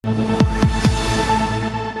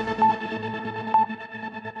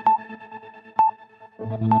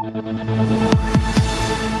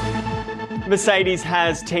Mercedes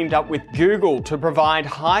has teamed up with Google to provide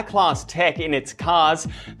high-class tech in its cars.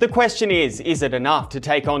 The question is it enough to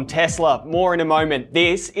take on Tesla? More in a moment.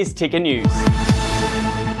 This is Ticker News.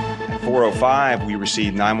 At 4:05, we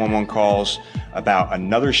received 911 calls about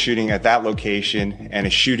another shooting at that location and a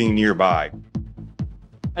shooting nearby.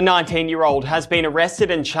 A 19-year-old has been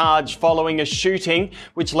arrested and charged following a shooting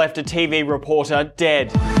which left a TV reporter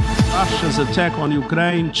dead. Russia's attack on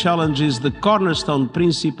Ukraine challenges the cornerstone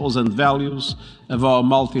principles and values of our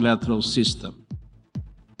multilateral system.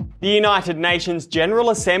 The United Nations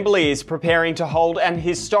General Assembly is preparing to hold an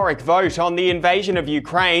historic vote on the invasion of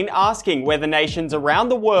Ukraine, asking whether nations around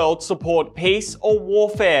the world support peace or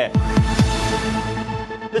warfare.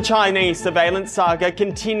 The Chinese surveillance saga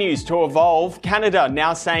continues to evolve, Canada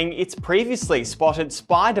now saying it's previously spotted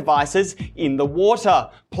spy devices in the water.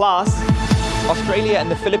 Plus, Australia and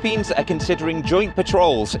the Philippines are considering joint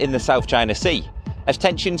patrols in the South China Sea, as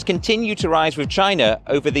tensions continue to rise with China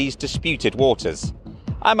over these disputed waters.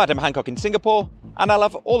 I'm Adam Hancock in Singapore, and I'll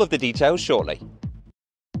have all of the details shortly.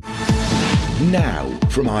 Now,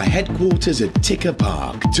 from our headquarters at TICKER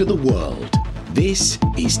Park to the world, this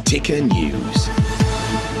is TICKER News.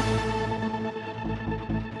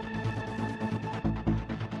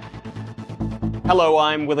 Hello,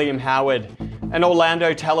 I'm William Howard. An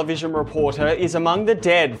Orlando television reporter is among the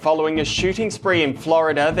dead following a shooting spree in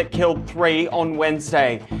Florida that killed 3 on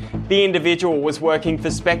Wednesday. The individual was working for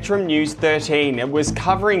Spectrum News 13 and was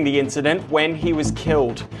covering the incident when he was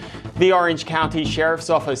killed. The Orange County Sheriff's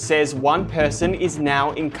Office says one person is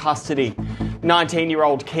now in custody.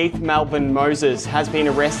 19-year-old Keith Melvin Moses has been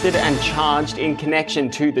arrested and charged in connection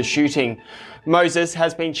to the shooting. Moses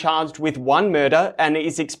has been charged with 1 murder and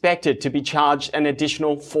is expected to be charged an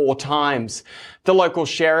additional 4 times. The local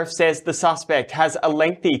sheriff says the suspect has a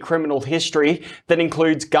lengthy criminal history that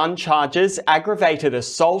includes gun charges, aggravated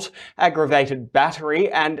assault, aggravated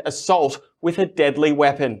battery, and assault with a deadly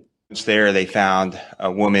weapon. There they found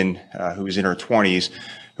a woman who was in her 20s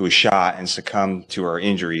who was shot and succumbed to her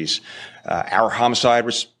injuries. Our homicide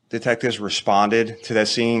detectives responded to that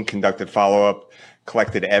scene, conducted follow-up,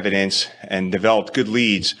 collected evidence, and developed good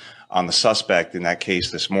leads on the suspect in that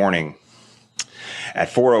case this morning. At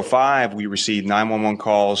 4:05, we received 911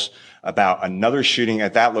 calls about another shooting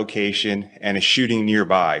at that location and a shooting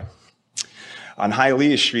nearby. On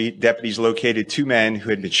Hialeah Street, deputies located 2 men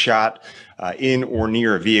who had been shot in or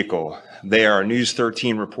near a vehicle. They are a News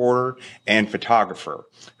 13 reporter and photographer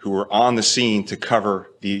who were on the scene to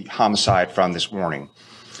cover the homicide from this morning.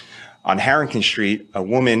 On Harrington Street, a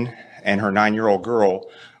woman and her 9-year-old girl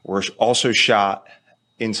were also shot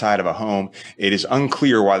inside of a home. It is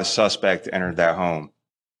unclear why the suspect entered that home.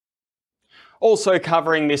 Also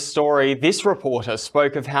covering this story, this reporter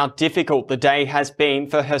spoke of how difficult the day has been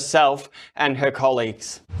for herself and her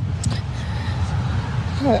colleagues.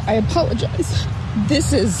 I apologize.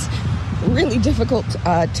 This is really difficult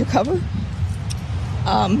to cover.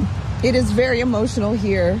 It is very emotional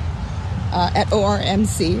here at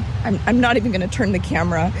ORMC. I'm not even going to turn the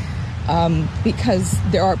camera because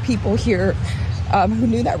there are people here who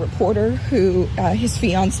knew that reporter, who his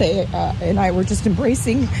fiance and I were just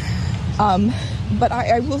embracing. But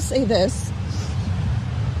I will say this.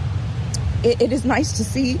 It is nice to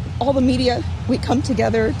see all the media. We come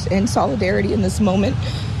together in solidarity in this moment.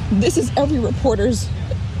 This is every reporter's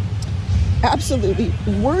absolutely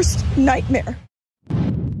worst nightmare.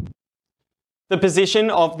 The position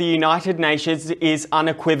of the United Nations is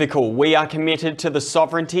unequivocal. We are committed to the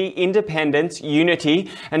sovereignty, independence, unity,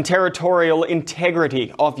 and territorial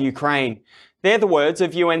integrity of Ukraine. They're the words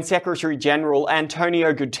of UN Secretary-General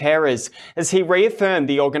Antonio Guterres as he reaffirmed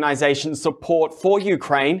the organization's support for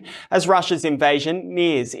Ukraine as Russia's invasion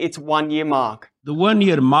nears its 1-year mark. The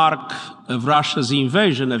 1-year mark of Russia's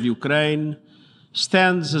invasion of Ukraine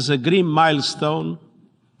stands as a grim milestone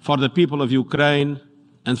for the people of Ukraine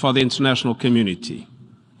and for the international community.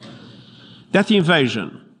 That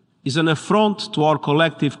invasion is an affront to our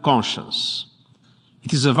collective conscience.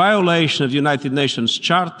 It is a violation of the United Nations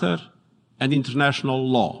Charter and international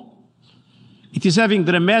law. It is having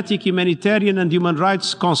dramatic humanitarian and human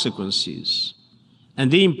rights consequences, and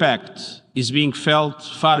the impact is being felt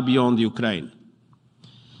far beyond Ukraine.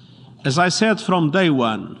 As I said from day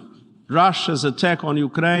one, Russia's attack on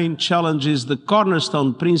Ukraine challenges the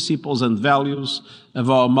cornerstone principles and values of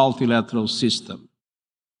our multilateral system.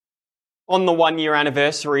 On the one-year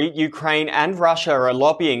anniversary, Ukraine and Russia are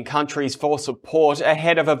lobbying countries for support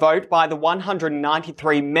ahead of a vote by the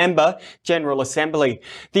 193-member General Assembly.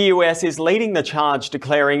 The US is leading the charge,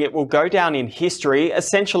 declaring it will go down in history,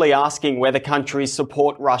 essentially asking whether countries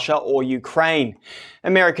support Russia or Ukraine.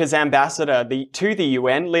 America's ambassador to the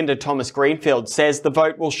UN, Linda Thomas-Greenfield, says the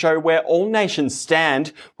vote will show where all nations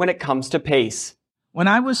stand when it comes to peace. When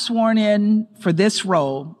I was sworn in for this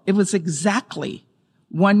role, it was exactly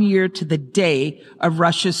 1 year to the day of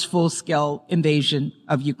Russia's full-scale invasion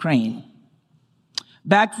of Ukraine.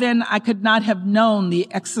 Back then, I could not have known the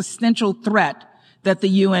existential threat that the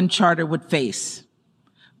UN Charter would face.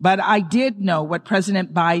 But I did know what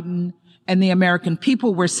President Biden and the American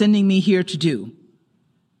people were sending me here to do.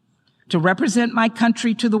 To represent my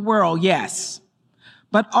country to the world, yes,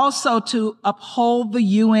 but also to uphold the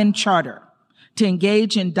UN Charter, to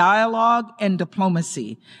engage in dialogue and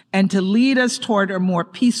diplomacy, and to lead us toward a more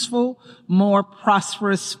peaceful, more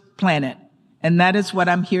prosperous planet. And that is what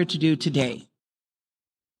I'm here to do today.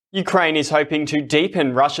 Ukraine is hoping to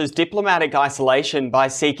deepen Russia's diplomatic isolation by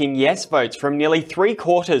seeking yes votes from nearly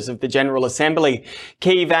 3/4 of the General Assembly.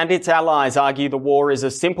 Kyiv and its allies argue the war is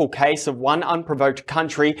a simple case of one unprovoked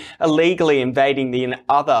country illegally invading the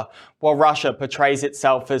other, while Russia portrays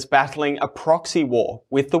itself as battling a proxy war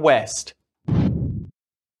with the West.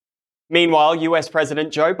 Meanwhile, US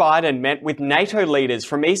President Joe Biden met with NATO leaders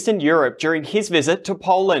from Eastern Europe during his visit to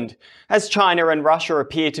Poland. As China and Russia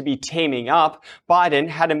appear to be teaming up, Biden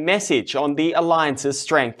had a message on the alliance's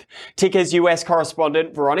strength. TICKER's US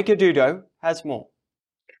correspondent Veronica Dudo has more.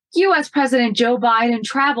 US President Joe Biden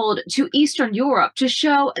traveled to Eastern Europe to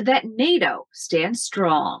show that NATO stands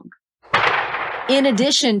strong. In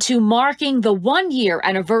addition to marking the one-year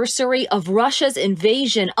anniversary of Russia's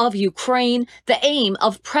invasion of Ukraine, the aim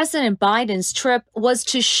of President Biden's trip was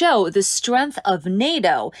to show the strength of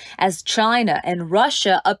NATO as China and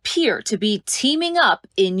Russia appear to be teaming up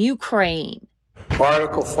in Ukraine.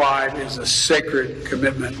 Article 5 is a sacred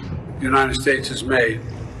commitment the United States has made.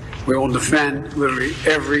 We will defend literally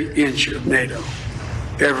every inch of NATO,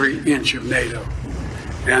 every inch of NATO.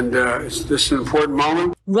 And this is an important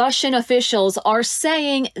moment. Russian officials are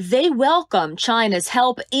saying they welcome China's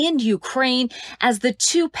help in Ukraine as the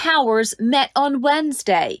two powers met on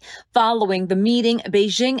Wednesday. Following the meeting,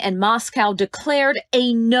 Beijing and Moscow declared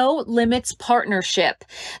a no-limits partnership.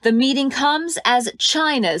 The meeting comes as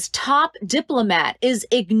China's top diplomat is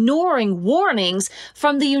ignoring warnings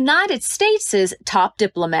from the United States' top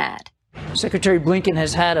diplomat. Secretary Blinken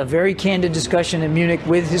has had a very candid discussion in Munich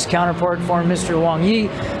with his counterpart, Foreign Minister Wang Yi,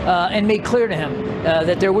 and made clear to him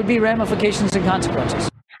that there would be ramifications and consequences.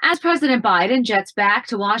 As President Biden jets back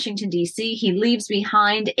to Washington, D.C., he leaves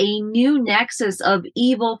behind a new nexus of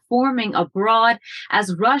evil forming abroad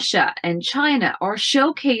as Russia and China are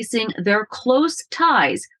showcasing their close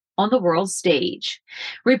ties on the world stage.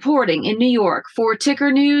 Reporting in New York for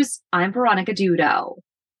Ticker News, I'm Veronica Dudo.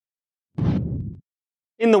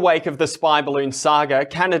 In the wake of the spy balloon saga,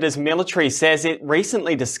 Canada's military says it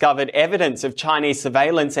recently discovered evidence of Chinese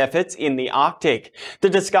surveillance efforts in the Arctic. The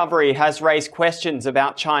discovery has raised questions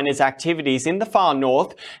about China's activities in the far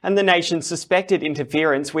north and the nation's suspected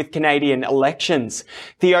interference with Canadian elections.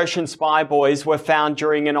 The Ocean Spy Boys were found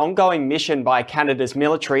during an ongoing mission by Canada's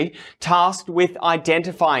military, tasked with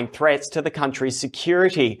identifying threats to the country's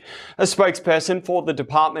security. A spokesperson for the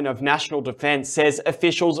Department of National Defence says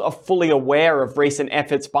officials are fully aware of recent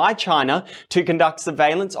efforts by China to conduct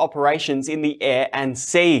surveillance operations in the air and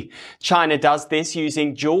sea. China does this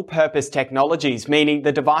using dual-purpose technologies, meaning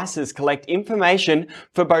the devices collect information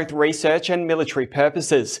for both research and military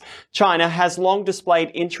purposes. China has long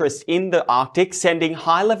displayed interest in the Arctic, sending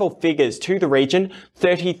high-level figures to the region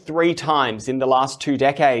 33 times in the last 2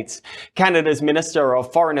 decades. Canada's Minister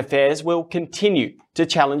of Foreign Affairs will continue to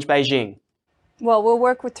challenge Beijing. Well, we'll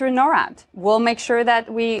work through NORAD. We'll make sure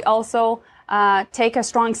that we also take a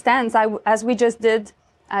strong stance, as we just did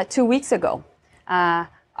 2 weeks ago.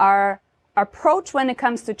 Our approach when it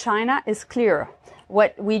comes to China is clear.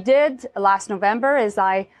 What we did last November is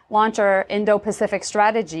I launched our Indo-Pacific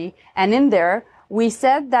strategy, and in there we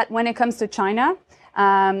said that when it comes to China,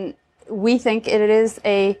 we think it is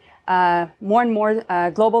a more and more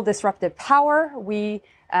global disruptive power. We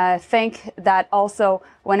think that also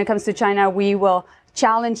when it comes to China, we will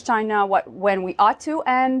challenge China when we ought to,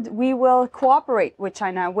 and we will cooperate with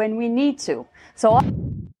China when we need to.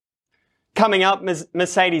 Coming up,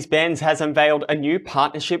 Mercedes-Benz has unveiled a new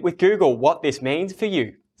partnership with Google. What this means for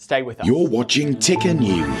you. Stay with us. You're watching Ticker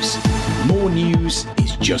News. More news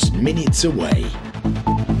is just minutes away.